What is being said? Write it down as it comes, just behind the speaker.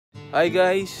Hi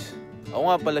guys, ako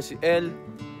nga pala si El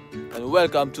and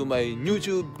welcome to my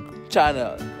YouTube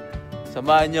channel.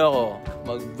 Samahan niyo ako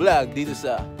mag-vlog dito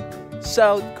sa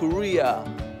South Korea.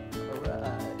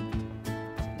 Alright.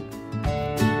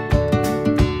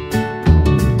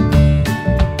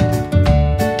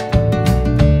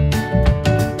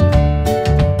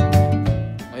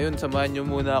 Ngayon, samahan niyo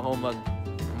muna ako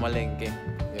mag-mamalengke,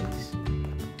 guys.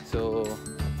 So,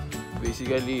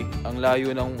 basically, ang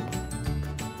layo ng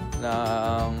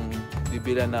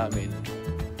bibilan namin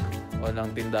o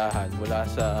ng tindahan mula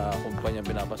sa kumpanya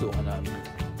pinapasukan namin.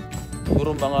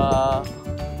 Siguro mga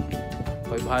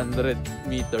 500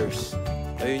 meters.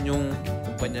 Ayun yung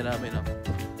kumpanya namin.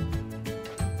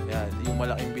 Yan, yung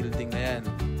malaking building na yan.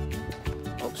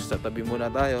 Oops, tatabi muna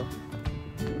tayo.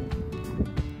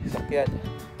 Sakyan.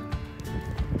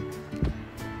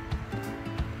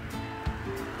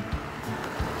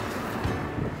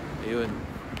 Ayun.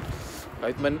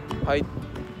 Kahit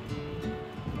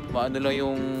maano lang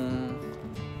yung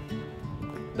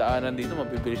daanan dito,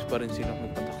 mabibilis pa rin silang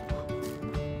magpatakbo.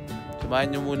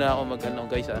 Samahan nyo muna ako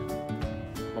guys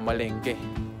mamalengke.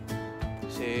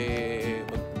 Kasi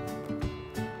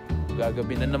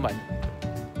gagabi na naman,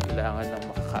 kailangan lang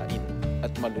makakain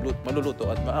at maluluto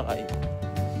at makakain.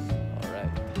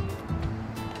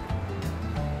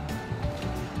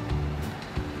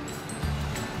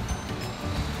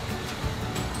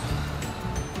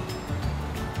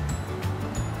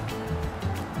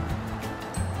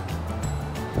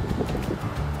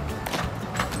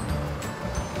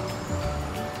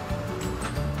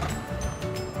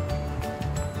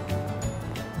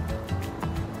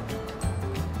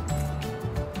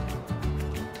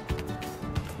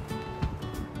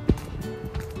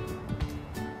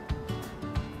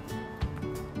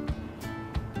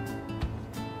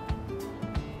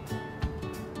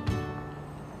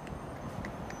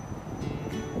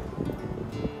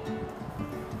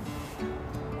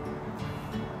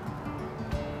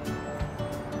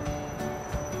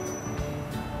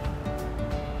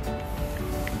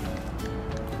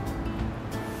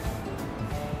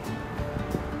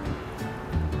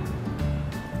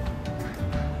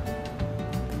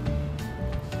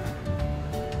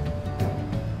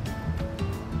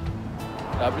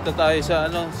 Lapit na tayo sa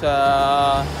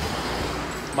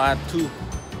Matu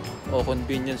o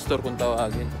convenience store kung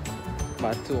tawagin.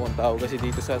 Matu kung tawag kasi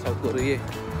dito sa South Korea.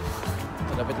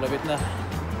 Lapit-lapit na.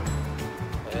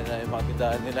 Ayan na yung mga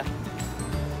tindahan nila.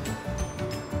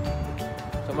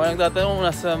 Sa mga nagtatanong,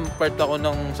 nasa part ako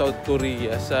ng South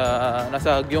Korea.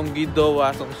 Nasa Gyeonggi-do,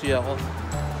 Wasongsi ako.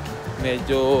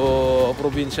 Medyo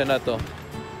probinsya na to.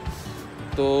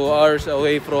 2 hours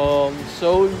away from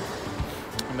Seoul,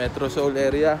 Metro Seoul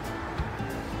area.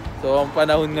 So ang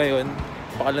panahon ngayon,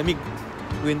 pakalamig.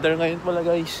 Winter ngayon pala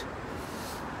guys.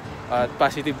 At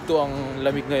positive 2 ang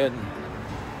lamig ngayon.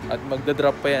 At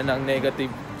magdadrop pa yan ng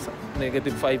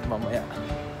negative 5 mamaya.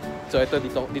 So ito,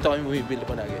 dito kami bumibili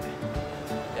palagi.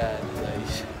 Yan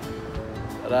guys.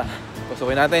 Tara,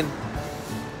 pasukin natin.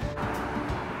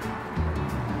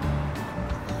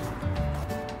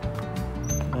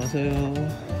 Masaya.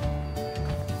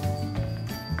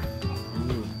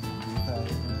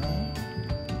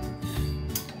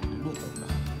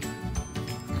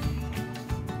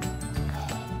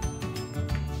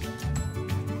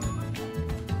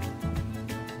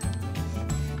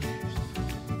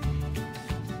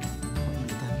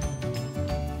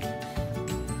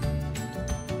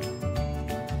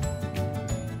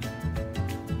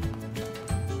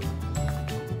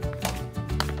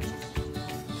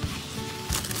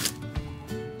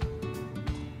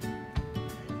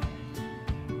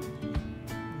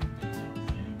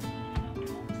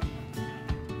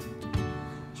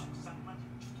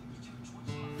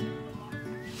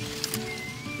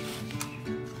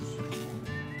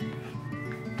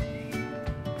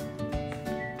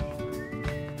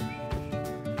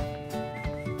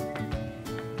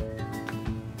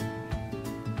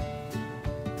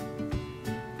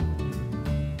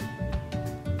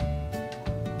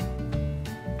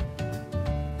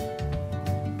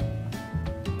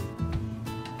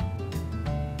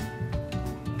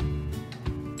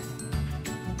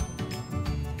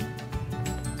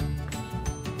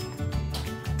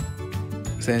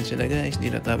 Pasensya na guys,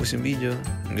 hindi natapos yung video.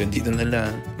 Hanggang dito na lang.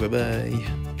 Bye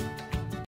bye.